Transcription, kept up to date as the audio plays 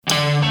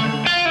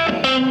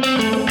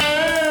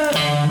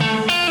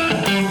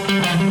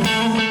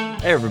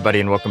Hey everybody,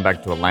 and welcome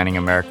back to Aligning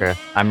America.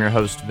 I'm your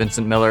host,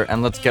 Vincent Miller,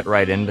 and let's get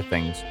right into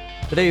things.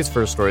 Today's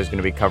first story is going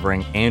to be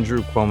covering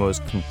Andrew Cuomo's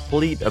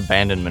complete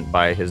abandonment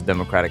by his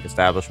Democratic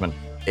establishment.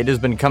 It has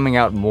been coming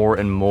out more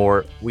and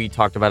more. We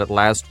talked about it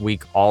last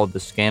week, all of the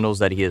scandals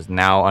that he is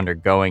now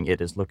undergoing.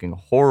 It is looking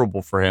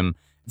horrible for him.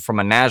 From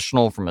a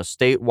national, from a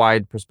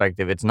statewide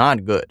perspective, it's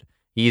not good.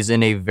 He's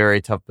in a very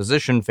tough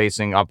position,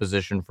 facing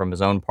opposition from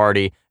his own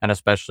party and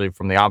especially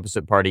from the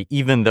opposite party.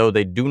 Even though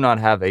they do not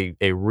have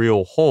a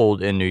real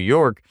hold in New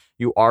York,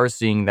 you are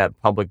seeing that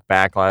public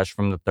backlash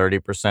from the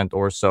 30%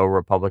 or so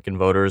Republican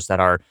voters that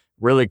are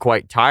really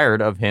quite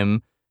tired of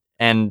him.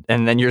 And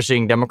then you're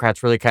seeing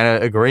Democrats really kind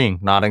of agreeing,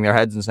 nodding their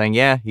heads and saying,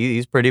 yeah,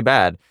 he's pretty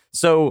bad.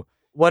 So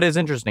what is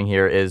interesting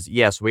here is,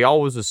 yes, we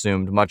always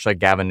assumed, much like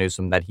Gavin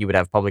Newsom, that he would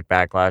have public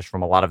backlash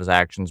from a lot of his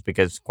actions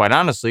because, quite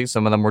honestly,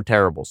 some of them were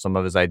terrible. Some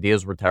of his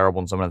ideas were terrible,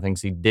 and some of the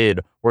things he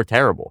did were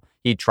terrible.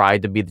 He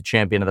tried to be the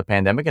champion of the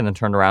pandemic and then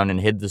turned around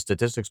and hid the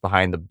statistics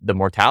behind the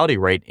mortality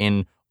rate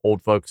in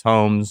old folks'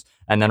 homes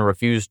and then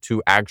refused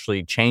to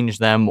actually change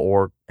them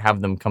or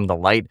have them come to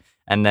light.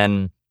 And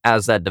then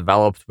as that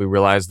developed, we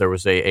realized there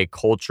was a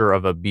culture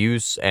of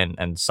abuse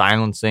and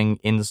silencing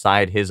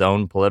inside his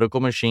own political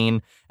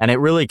machine. And it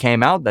really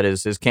came out that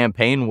his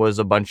campaign was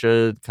a bunch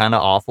of kind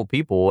of awful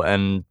people.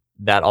 And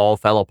that all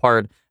fell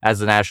apart as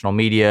the national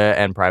media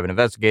and private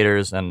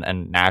investigators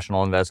and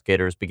national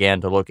investigators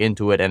began to look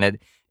into it. And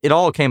it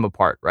all came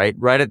apart,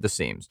 right at the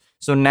seams.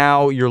 So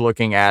now you're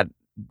looking at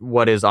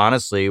what is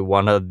honestly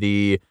one of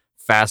the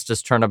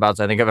fastest turnabouts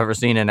I think I've ever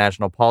seen in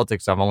national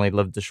politics. I've only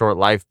lived a short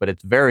life, but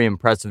it's very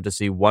impressive to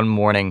see one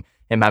morning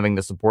him having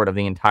the support of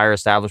the entire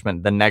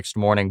establishment. The next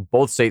morning,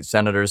 both state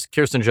senators,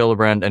 Kirsten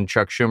Gillibrand and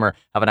Chuck Schumer,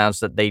 have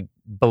announced that they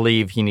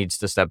believe he needs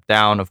to step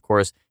down. Of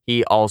course,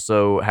 he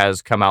also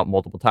has come out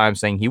multiple times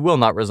saying he will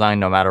not resign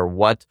no matter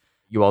what.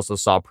 You also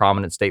saw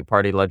prominent state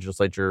party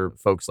legislature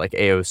folks like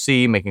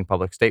AOC making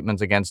public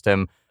statements against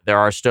him. There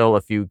are still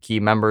a few key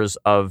members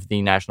of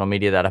the national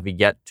media that have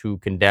yet to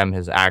condemn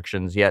his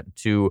actions, yet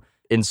to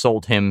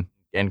insult him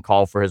and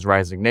call for his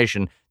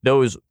resignation.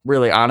 Those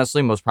really,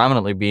 honestly, most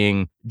prominently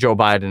being Joe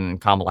Biden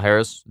and Kamala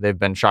Harris. They've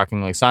been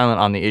shockingly silent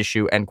on the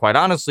issue. And quite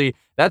honestly,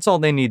 that's all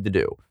they need to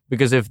do.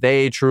 Because if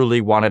they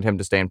truly wanted him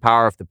to stay in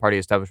power, if the party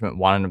establishment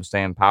wanted him to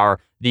stay in power,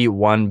 the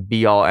one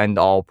be-all,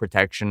 end-all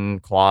protection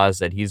clause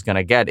that he's going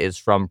to get is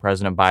from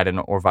President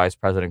Biden or Vice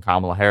President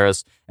Kamala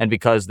Harris. And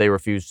because they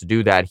refuse to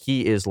do that,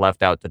 he is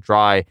left out to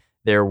dry.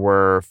 There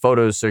were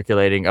photos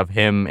circulating of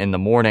him in the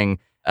morning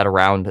at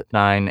around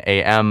 9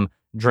 a.m.,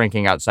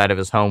 drinking outside of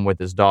his home with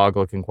his dog,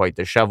 looking quite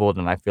disheveled,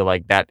 and I feel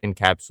like that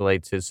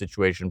encapsulates his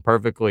situation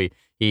perfectly.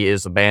 He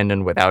is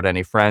abandoned without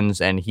any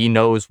friends, and he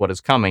knows what is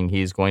coming.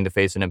 He's going to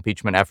face an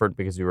impeachment effort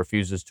because he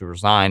refuses to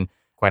resign.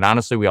 Quite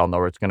honestly, we all know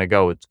where it's going to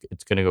go.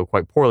 It's going to go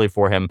quite poorly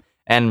for him,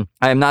 and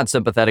I am not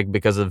sympathetic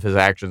because of his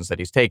actions that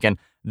he's taken,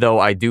 though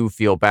I do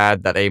feel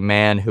bad that a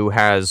man who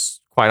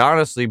has, quite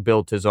honestly,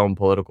 built his own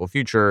political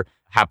future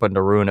happened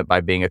to ruin it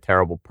by being a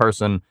terrible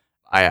person.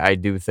 I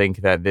do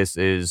think that this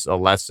is a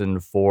lesson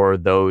for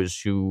those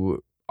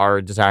who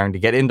are desiring to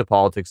get into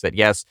politics that,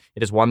 yes,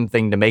 it is one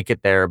thing to make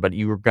it there, but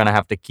you're going to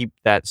have to keep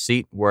that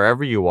seat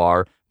wherever you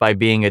are by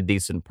being a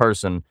decent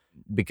person,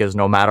 because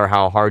no matter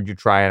how hard you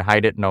try and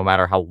hide it, no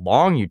matter how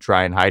long you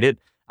try and hide it,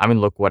 I mean,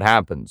 look what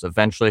happens.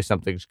 Eventually,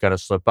 something's going to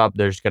slip up.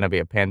 There's going to be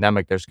a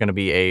pandemic. There's going to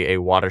be a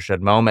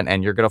watershed moment,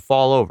 and you're going to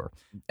fall over.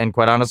 And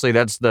quite honestly,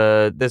 this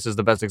is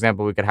the best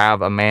example we could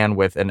have. A man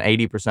with an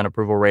 80%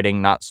 approval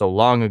rating not so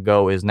long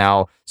ago is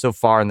now so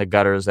far in the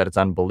gutters that it's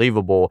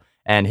unbelievable,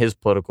 and his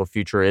political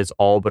future is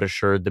all but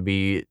assured to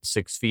be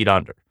 6 feet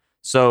under.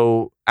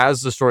 So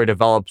as the story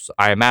develops,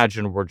 I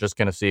imagine we're just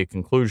going to see a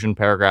conclusion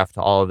paragraph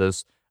to all of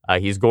this.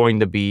 He's going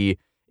to be,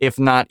 if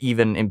not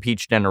even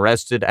impeached and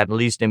arrested, at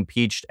least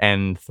impeached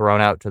and thrown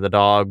out to the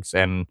dogs.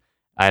 And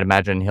I'd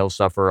imagine he'll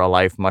suffer a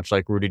life much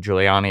like Rudy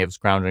Giuliani of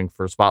scrounging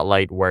for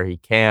spotlight where he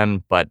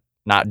can, but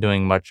not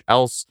doing much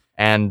else.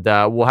 And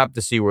we'll have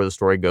to see where the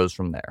story goes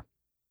from there.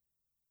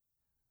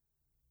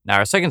 Now,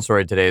 our second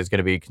story today is going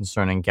to be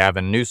concerning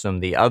Gavin Newsom,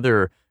 the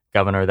other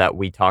governor that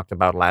we talked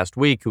about last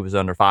week who was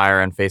under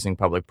fire and facing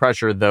public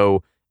pressure,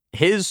 though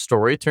his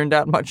story turned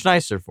out much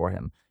nicer for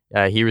him.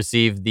 He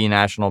received the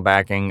national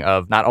backing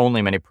of not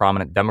only many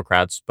prominent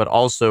Democrats, but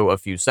also a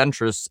few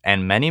centrists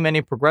and many,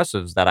 many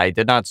progressives that I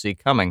did not see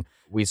coming.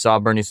 We saw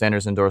Bernie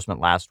Sanders' endorsement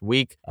last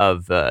week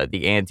of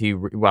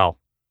the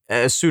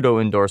a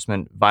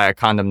pseudo-endorsement via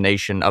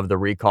condemnation of the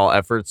recall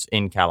efforts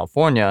in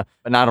California.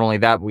 But not only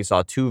that, we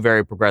saw two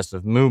very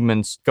progressive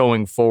movements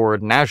going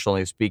forward,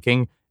 nationally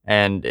speaking,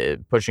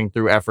 and pushing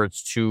through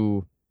efforts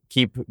to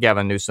keep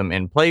Gavin Newsom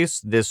in place.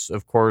 This,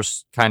 of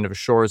course, kind of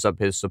shores up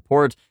his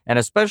support and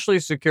especially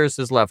secures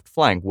his left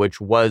flank, which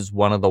was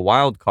one of the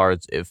wild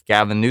cards. If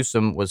Gavin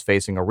Newsom was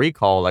facing a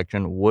recall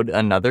election, would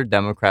another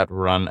Democrat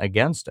run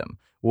against him?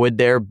 Would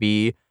there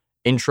be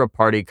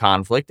intra-party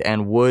conflict,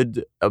 and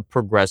would a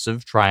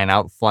progressive try and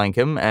outflank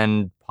him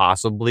and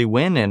possibly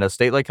win in a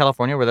state like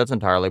California where that's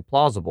entirely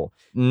plausible?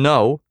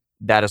 No,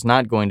 that is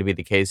not going to be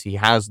the case. He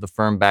has the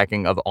firm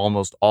backing of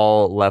almost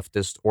all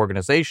leftist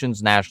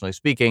organizations, nationally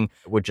speaking,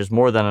 which is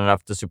more than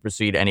enough to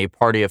supersede any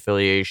party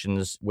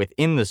affiliations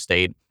within the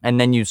state. And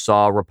then you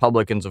saw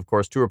Republicans, of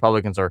course, 2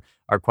 Republicans are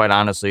quite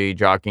honestly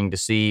jockeying to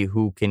see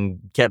who can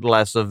get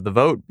less of the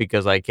vote,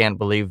 because I can't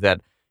believe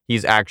that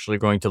he's actually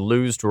going to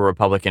lose to a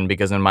Republican,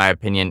 because in my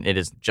opinion, it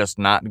is just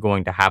not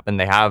going to happen.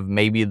 They have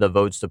maybe the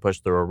votes to push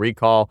through a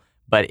recall,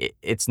 but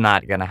it's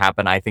not going to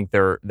happen. I think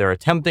they're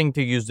attempting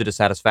to use the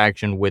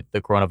dissatisfaction with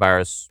the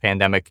coronavirus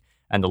pandemic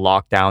and the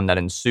lockdown that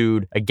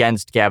ensued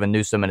against Gavin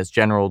Newsom and his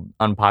general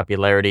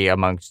unpopularity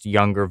amongst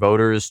younger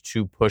voters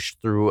to push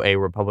through a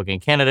Republican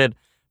candidate.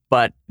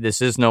 But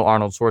this is no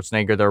Arnold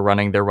Schwarzenegger they're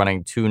running. They're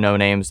running 2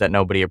 no-names that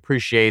nobody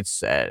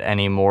appreciates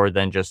any more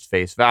than just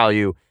face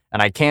value.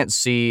 And I can't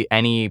see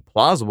any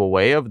plausible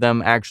way of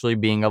them actually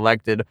being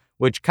elected,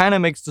 which kind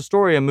of makes the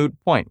story a moot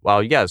point.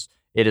 While, yes,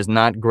 it is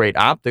not great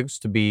optics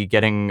to be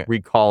getting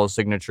recall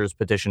signatures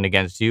petitioned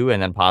against you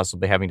and then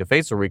possibly having to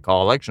face a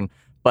recall election,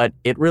 but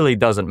it really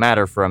doesn't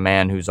matter for a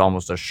man who's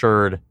almost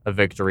assured a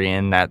victory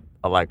in that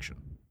election.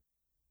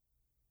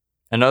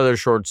 Another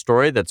short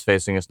story that's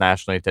facing us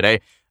nationally today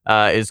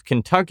is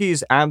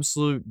Kentucky's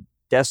absolute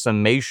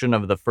decimation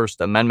of the First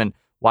Amendment.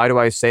 Why do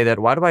I say that?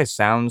 Why do I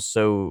sound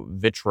so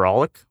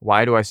vitriolic?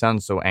 Why do I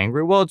sound so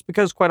angry? Well, it's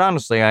because, quite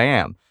honestly, I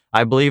am.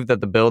 I believe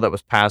that the bill that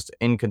was passed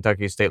in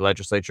Kentucky's state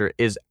legislature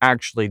is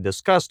actually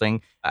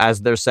disgusting,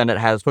 as their Senate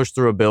has pushed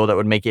through a bill that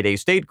would make it a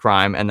state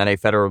crime and then a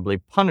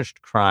federally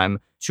punished crime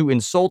to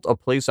insult a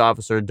police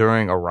officer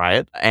during a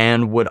riot,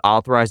 and would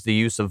authorize the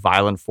use of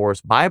violent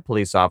force by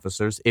police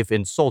officers if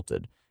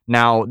insulted.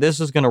 Now, this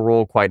is going to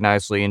roll quite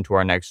nicely into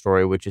our next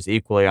story, which is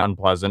equally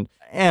unpleasant,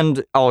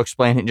 and I'll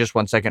explain in just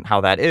one second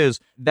how that is.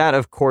 That,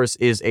 of course,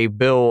 is a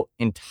bill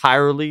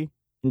entirely,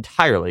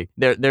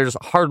 there's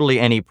hardly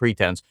any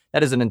pretense.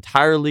 That is an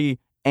entirely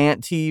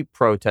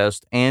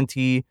anti-protest,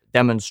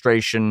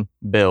 anti-demonstration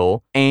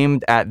bill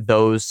aimed at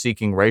those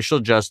seeking racial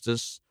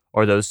justice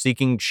or those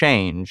seeking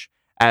change,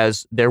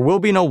 as there will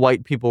be no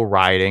white people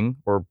rioting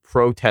or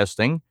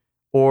protesting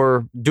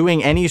or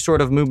doing any sort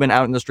of movement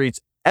out in the streets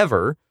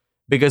ever,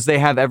 because they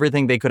have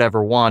everything they could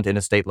ever want in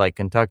a state like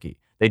Kentucky.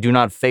 They do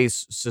not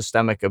face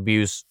systemic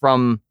abuse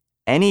from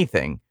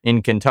anything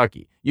in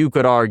Kentucky. You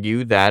could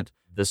argue that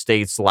the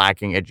state's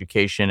lacking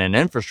education and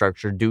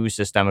infrastructure do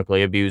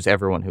systemically abuse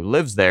everyone who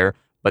lives there,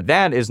 but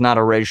that is not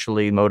a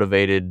racially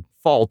motivated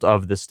fault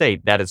of the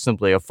state. That is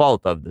simply a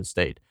fault of the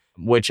state,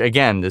 which,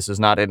 again, this is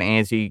not an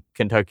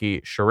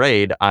anti-Kentucky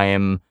charade. I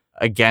am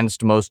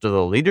against most of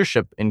the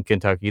leadership in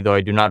Kentucky, though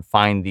I do not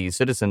find the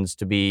citizens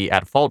to be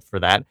at fault for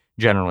that,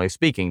 generally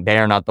speaking. They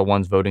are not the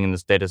ones voting in the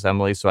state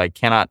assembly, so I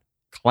cannot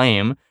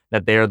claim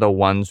that they are the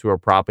ones who are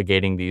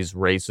propagating these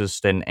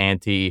racist and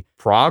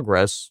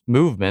anti-progress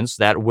movements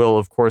that will,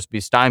 of course, be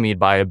stymied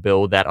by a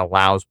bill that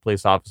allows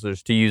police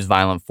officers to use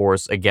violent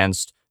force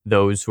against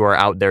those who are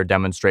out there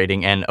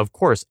demonstrating. And, of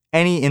course,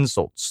 any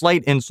insult,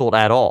 slight insult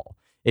at all.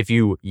 If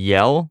you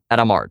yell at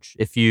a march,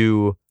 if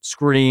you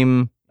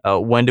scream,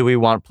 when do we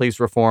want police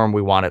reform?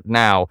 We want it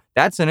now.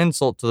 That's an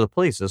insult to the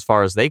police as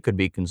far as they could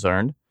be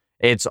concerned.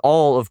 It's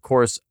all, of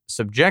course,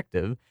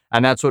 subjective,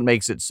 and that's what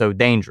makes it so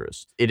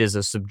dangerous. It is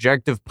a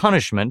subjective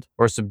punishment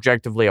or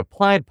subjectively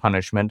applied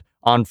punishment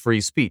on free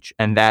speech,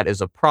 and that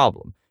is a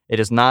problem. It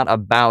is not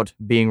about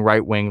being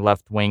right-wing,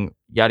 left-wing,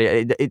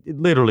 yada. It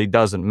literally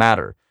doesn't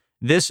matter.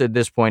 This, at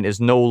this point, is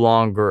no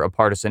longer a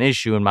partisan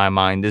issue in my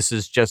mind. This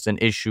is just an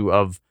issue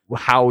of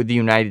how the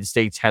United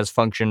States has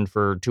functioned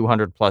for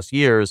 200 plus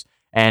years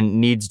and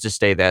needs to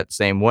stay that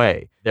same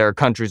way. There are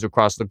countries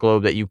across the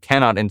globe that you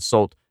cannot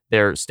insult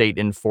their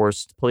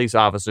state-enforced police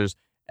officers.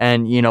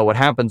 And you know what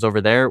happens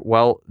over there?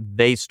 Well,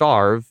 they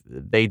starve,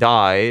 they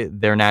die,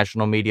 their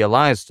national media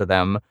lies to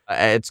them.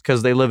 It's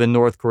because they live in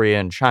North Korea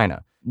and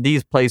China.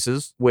 These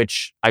places,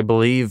 which I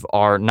believe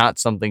are not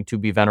something to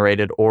be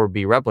venerated or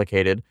be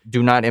replicated,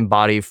 do not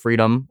embody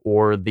freedom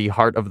or the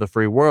heart of the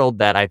free world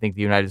that I think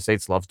the United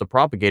States loves to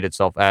propagate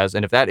itself as.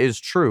 And if that is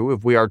true,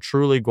 if we are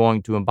truly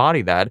going to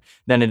embody that,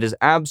 then it is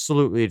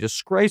absolutely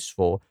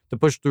disgraceful to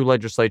push through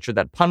legislature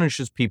that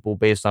punishes people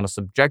based on a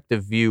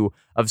subjective view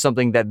of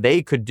something that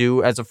they could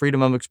do as a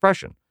freedom of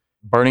expression.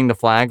 Burning the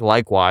flag,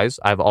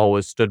 likewise, I've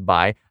always stood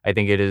by. I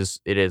think it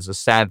is a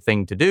sad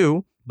thing to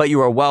do, but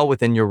you are well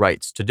within your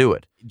rights to do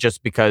it.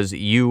 Just because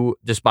you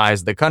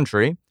despise the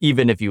country,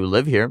 even if you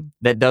live here,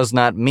 that does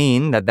not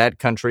mean that that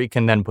country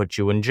can then put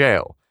you in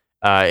jail.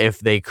 If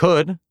they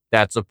could,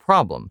 that's a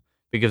problem,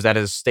 because that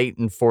is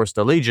state-enforced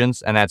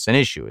allegiance, and that's an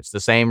issue. It's the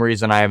same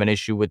reason I have an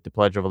issue with the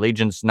Pledge of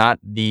Allegiance, not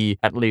the,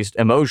 at least,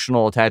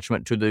 emotional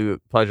attachment to the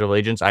Pledge of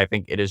Allegiance. I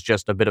think it is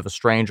just a bit of a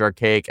strange,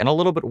 archaic, and a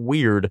little bit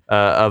weird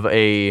of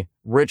a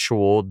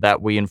ritual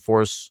that we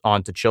enforce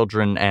onto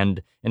children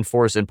and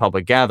enforce in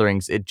public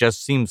gatherings. It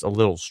just seems a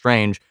little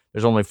strange.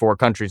 There's only 4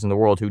 countries in the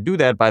world who do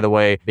that, by the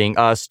way, being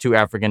us, 2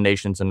 African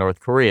nations, and North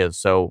Korea.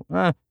 So,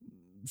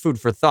 food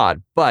for thought.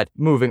 But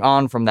moving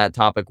on from that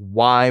topic,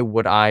 why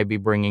would I be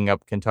bringing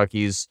up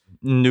Kentucky's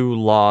new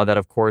law that,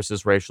 of course,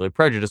 is racially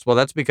prejudiced? Well,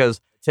 that's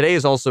because today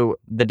is also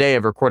the day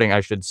of recording,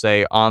 I should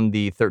say, on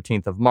the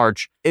 13th of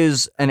March,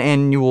 is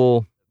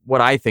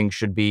what I think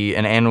should be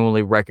an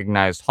annually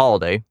recognized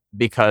holiday,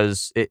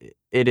 because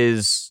it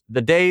is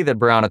the day that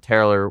Breonna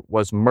Taylor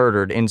was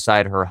murdered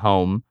inside her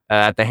home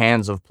at the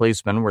hands of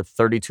policemen, where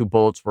 32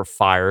 bullets were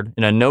fired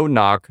in a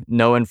no-knock,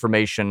 no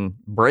information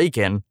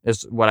break-in,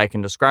 is what I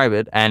can describe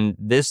it. And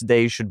this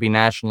day should be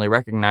nationally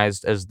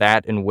recognized as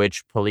that in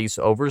which police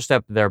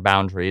overstepped their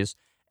boundaries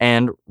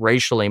and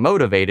racially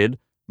motivated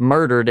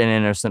murdered an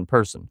innocent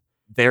person.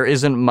 There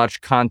isn't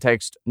much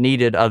context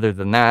needed other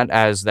than that,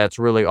 as that's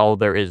really all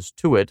there is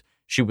to it.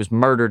 She was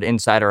murdered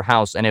inside her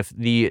house, and if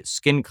the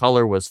skin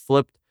color was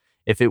flipped,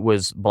 if it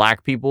was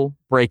black people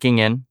breaking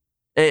in,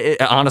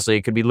 honestly,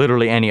 it could be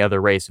literally any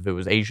other race. If it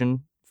was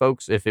Asian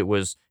folks, if it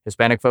was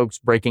Hispanic folks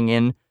breaking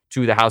in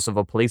to the house of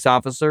a police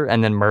officer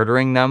and then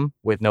murdering them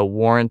with no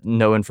warrant,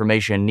 no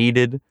information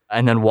needed,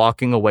 and then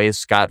walking away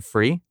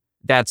scot-free,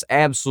 that's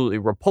absolutely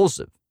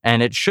repulsive.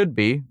 And it should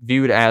be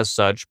viewed as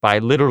such by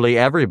literally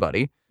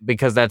everybody,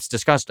 because that's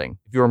disgusting.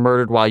 If you were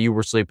murdered while you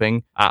were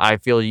sleeping, I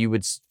feel you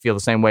would feel the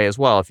same way as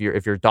well. If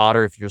your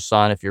daughter, if your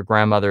son, if your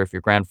grandmother, if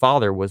your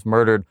grandfather was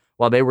murdered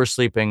while they were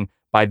sleeping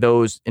by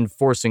those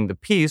enforcing the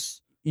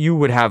peace, you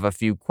would have a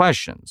few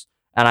questions.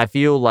 And I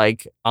feel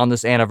like on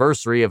this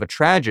anniversary of a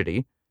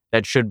tragedy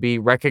that should be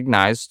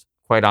recognized,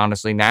 quite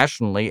honestly,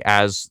 nationally,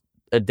 as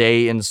a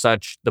day in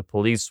such the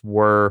police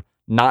were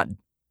not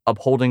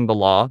upholding the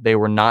law, they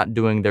were not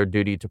doing their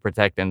duty to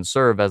protect and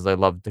serve, as they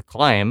love to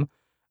claim,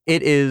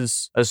 it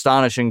is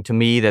astonishing to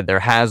me that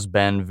there has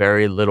been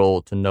very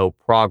little to no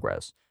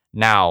progress.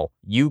 Now,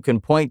 you can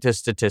point to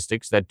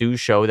statistics that do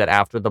show that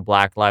after the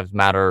Black Lives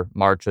Matter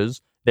marches,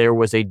 there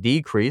was a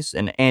decrease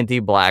in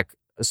anti-Black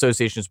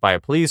associations by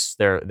police.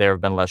 There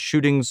have been less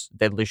shootings,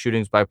 deadly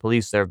shootings by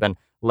police. There have been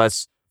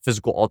less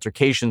physical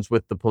altercations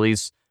with the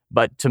police.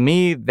 But to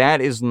me,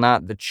 that is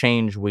not the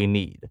change we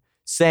need.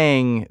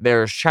 Saying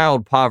there's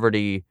child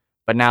poverty,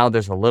 but now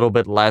there's a little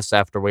bit less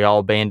after we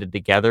all banded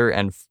together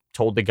and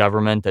told the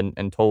government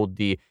and told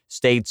the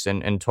states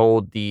and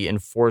told the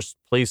enforced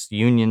police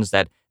unions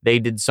that they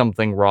did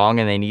something wrong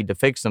and they need to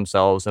fix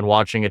themselves, and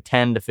watching a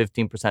 10 to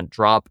 15%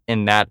 drop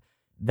in that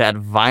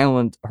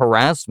violent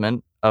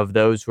harassment of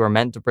those who are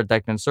meant to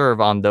protect and serve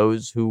on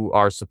those who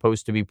are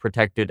supposed to be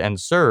protected and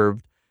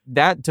served,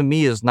 that to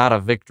me is not a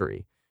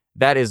victory.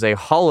 That is a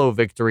hollow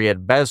victory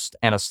at best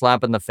and a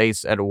slap in the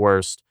face at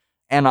worst.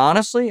 And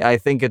honestly, I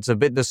think it's a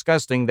bit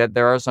disgusting that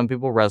there are some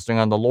people resting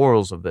on the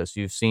laurels of this.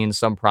 You've seen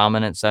some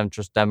prominent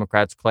centrist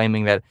Democrats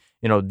claiming that,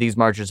 these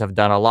marches have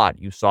done a lot.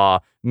 You saw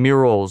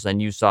murals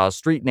and you saw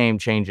street name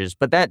changes,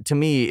 but that to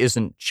me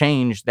isn't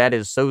change. That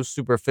is so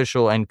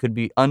superficial and could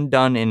be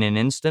undone in an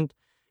instant.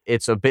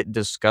 It's a bit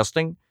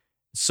disgusting.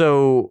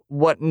 So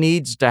what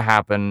needs to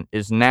happen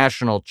is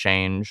national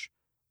change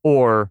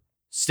or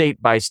state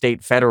by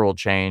state federal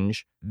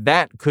change.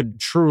 That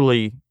could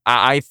truly,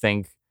 I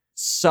think,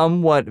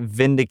 somewhat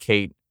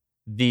vindicate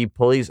the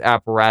police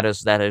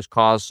apparatus that has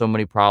caused so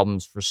many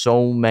problems for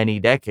so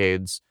many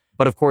decades.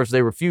 But of course,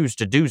 they refuse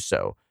to do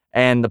so.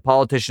 And the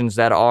politicians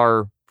that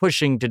are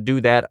pushing to do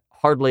that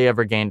hardly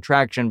ever gain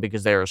traction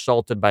because they are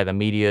assaulted by the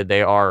media.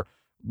 They are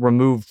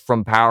removed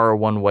from power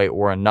one way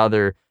or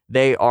another.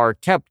 They are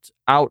kept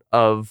out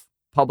of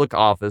public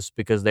office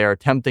because they are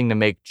attempting to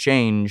make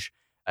change.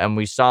 And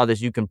we saw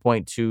this. You can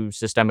point to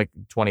systemic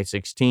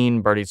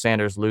 2016, Bernie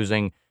Sanders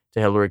losing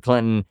to Hillary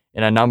Clinton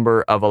in a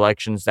number of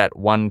elections that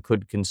one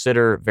could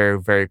consider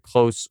very, very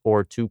close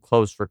or too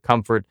close for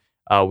comfort.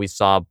 We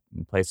saw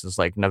places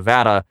like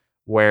Nevada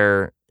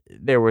where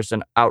there was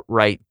an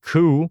outright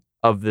coup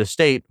of the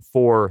state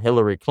for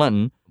Hillary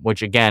Clinton,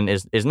 which again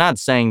is not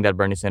saying that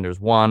Bernie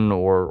Sanders won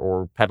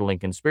or peddling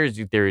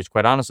conspiracy theories,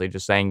 quite honestly,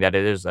 just saying that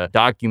it is a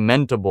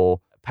documentable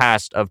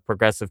past of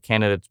progressive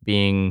candidates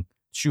being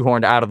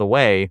shoehorned out of the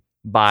way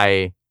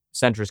by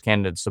centrist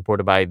candidates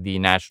supported by the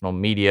national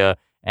media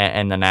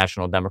and the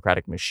national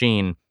Democratic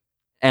machine.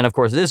 And of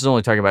course, this is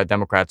only talking about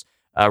Democrats.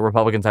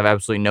 Republicans have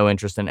absolutely no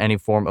interest in any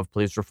form of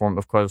police reform.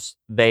 Of course,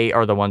 they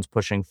are the ones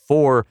pushing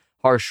for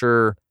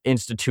harsher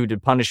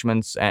instituted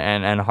punishments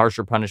and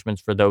harsher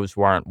punishments for those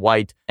who aren't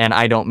white. And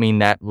I don't mean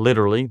that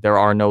literally. There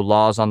are no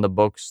laws on the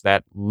books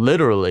that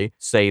literally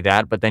say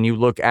that. But then you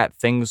look at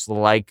things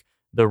like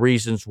the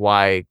reasons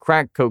why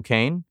crack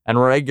cocaine and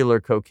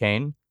regular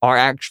cocaine are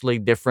actually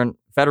different,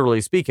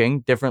 federally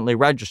speaking, differently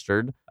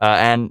registered,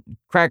 and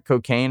crack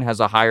cocaine has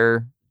a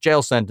higher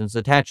jail sentence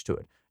attached to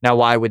it. Now,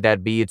 why would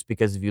that be? It's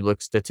because if you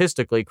look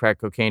statistically, crack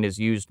cocaine is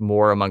used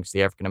more amongst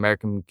the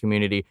African-American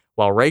community,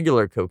 while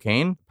regular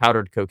cocaine,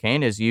 powdered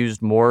cocaine, is used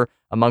more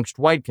amongst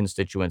white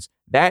constituents.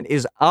 That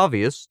is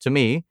obvious to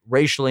me,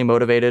 racially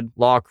motivated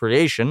law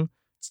creation,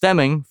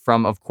 stemming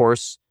from, of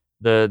course,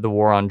 the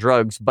war on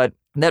drugs, but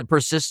that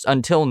persists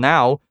until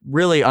now,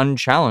 really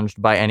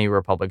unchallenged by any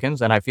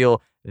Republicans. And I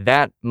feel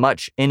that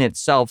much in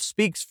itself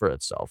speaks for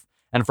itself.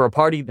 And for a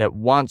party that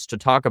wants to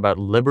talk about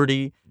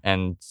liberty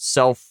and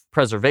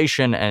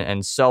self-preservation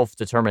and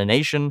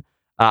self-determination,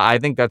 I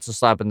think that's a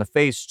slap in the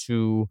face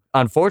to,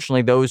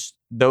 unfortunately,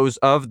 those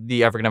of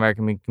the African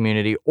American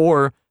community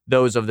or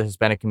those of the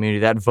Hispanic community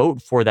that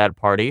vote for that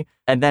party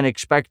and then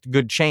expect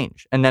good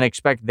change and then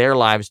expect their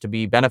lives to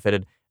be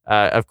benefited.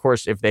 Of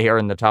course, if they are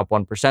in the top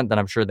 1%, then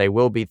I'm sure they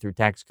will be through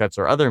tax cuts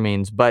or other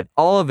means. But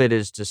all of it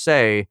is to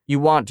say you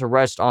want to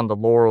rest on the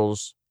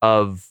laurels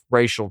of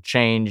racial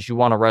change. You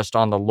want to rest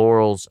on the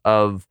laurels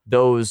of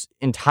those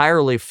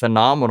entirely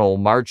phenomenal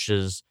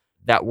marches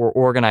that were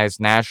organized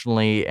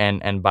nationally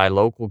and by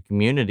local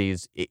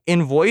communities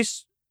in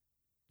voice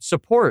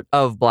support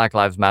of Black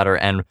Lives Matter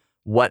and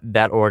what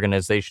that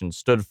organization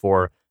stood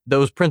for,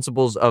 those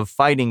principles of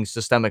fighting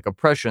systemic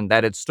oppression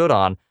that it stood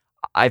on.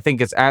 I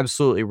think it's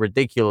absolutely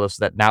ridiculous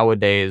that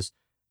nowadays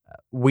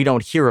we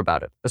don't hear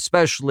about it,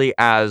 especially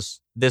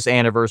as this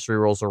anniversary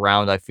rolls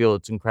around. I feel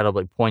it's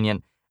incredibly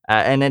poignant,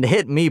 and it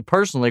hit me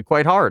personally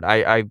quite hard.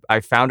 I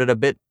found it a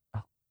bit.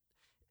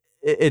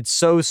 It's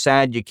so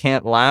sad you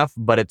can't laugh,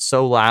 but it's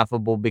so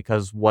laughable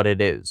because what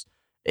it is.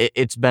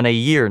 It's been a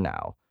year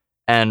now.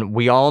 And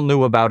we all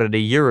knew about it a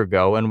year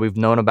ago, and we've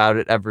known about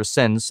it ever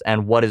since.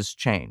 And what has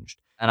changed?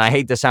 And I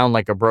hate to sound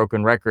like a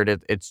broken record.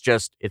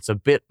 It's a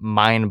bit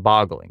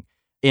mind-boggling.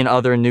 In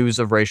other news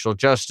of racial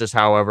justice,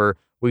 however,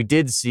 we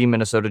did see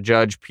Minnesota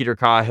Judge Peter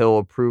Cahill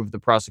approve the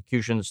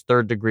prosecution's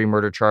third-degree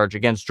murder charge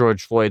against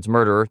George Floyd's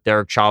murderer,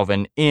 Derek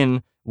Chauvin,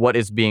 in what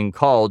is being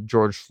called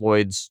George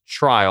Floyd's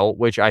trial,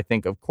 which I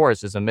think, of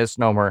course, is a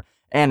misnomer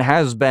and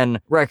has been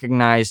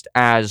recognized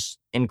as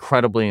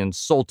incredibly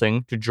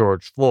insulting to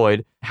George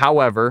Floyd.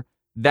 However,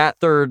 that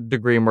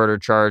third-degree murder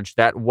charge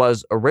that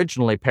was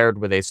originally paired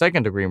with a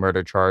second-degree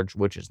murder charge,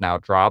 which is now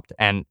dropped,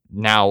 and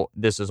now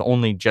this has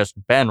only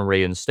just been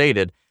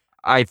reinstated,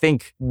 I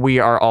think we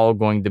are all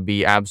going to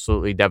be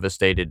absolutely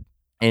devastated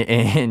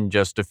in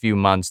just a few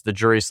months. The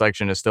jury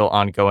selection is still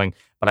ongoing,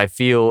 but I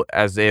feel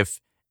as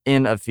if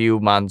in a few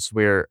months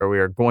we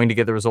are going to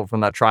get the result from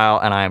that trial,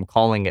 and I am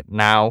calling it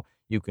now.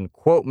 You can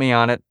quote me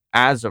on it.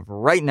 As of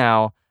right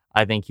now,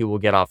 I think he will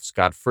get off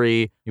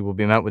scot-free. He will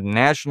be met with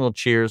national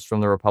cheers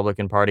from the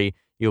Republican Party.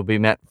 He will be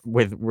met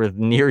with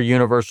near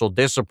universal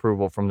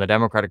disapproval from the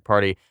Democratic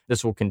Party.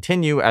 This will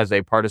continue as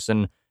a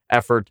partisan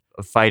effort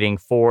of fighting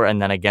for and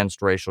then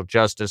against racial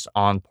justice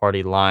on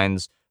party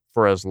lines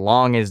for as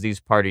long as these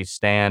parties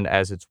stand,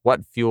 as it's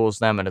what fuels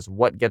them and it's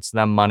what gets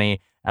them money.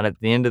 And at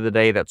the end of the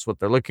day, that's what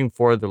they're looking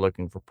for. They're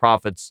looking for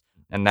profits.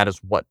 And that is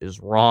what is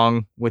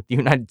wrong with the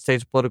United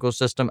States political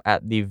system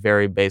at the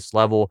very base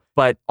level.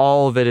 But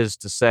all of it is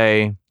to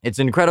say it's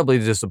incredibly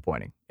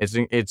disappointing.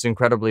 It's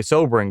incredibly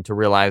sobering to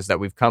realize that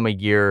we've come a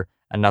year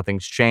and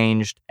nothing's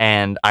changed.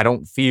 And I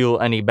don't feel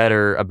any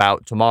better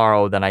about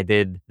tomorrow than I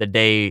did the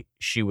day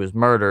she was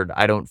murdered.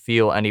 I don't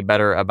feel any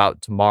better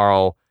about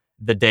tomorrow,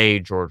 the day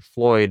George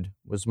Floyd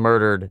was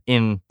murdered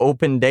in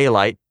open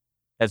daylight.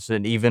 That's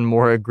an even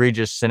more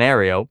egregious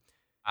scenario.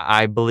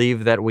 I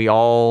believe that we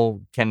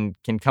all can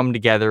come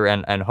together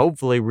and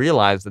hopefully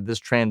realize that this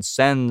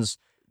transcends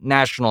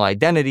national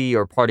identity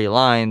or party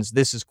lines.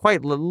 This is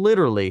quite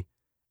literally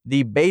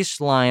the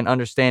baseline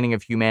understanding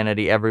of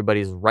humanity,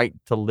 everybody's right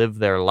to live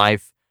their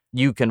life.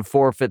 You can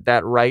forfeit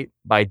that right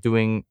by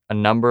doing a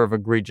number of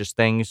egregious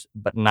things,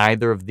 but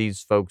neither of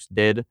these folks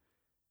did.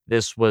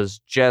 This was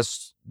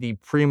just the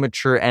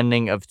premature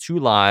ending of two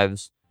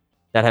lives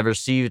that have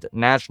received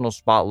national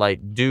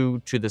spotlight due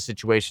to the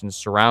situations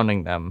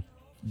surrounding them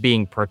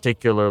being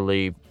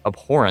particularly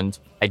abhorrent.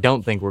 I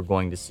don't think we're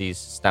going to see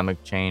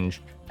systemic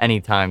change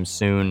anytime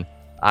soon.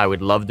 I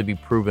would love to be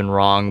proven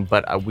wrong,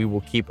 but we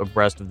will keep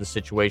abreast of the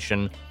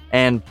situation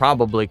and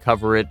probably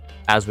cover it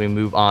as we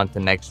move on to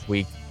next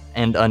week.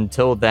 And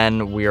until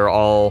then, we are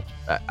all,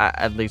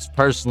 at least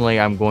personally,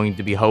 I'm going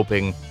to be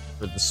hoping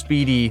for the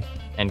speedy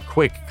and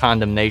quick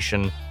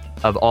condemnation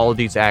of all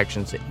these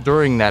actions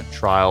during that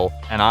trial.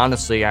 And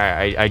honestly,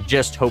 I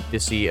just hope to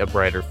see a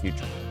brighter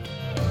future.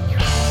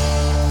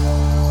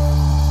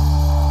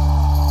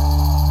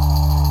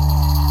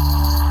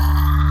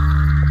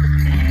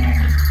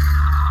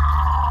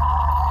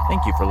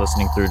 Thank you for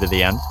listening through to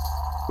the end.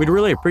 We'd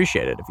really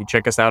appreciate it if you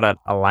check us out at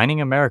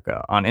Aligning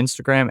America on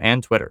Instagram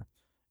and Twitter.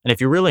 And if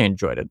you really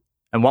enjoyed it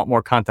and want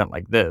more content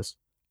like this,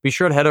 be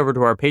sure to head over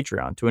to our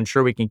Patreon to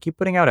ensure we can keep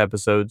putting out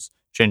episodes,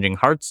 changing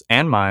hearts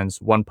and minds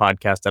one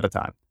podcast at a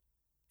time.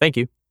 Thank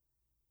you.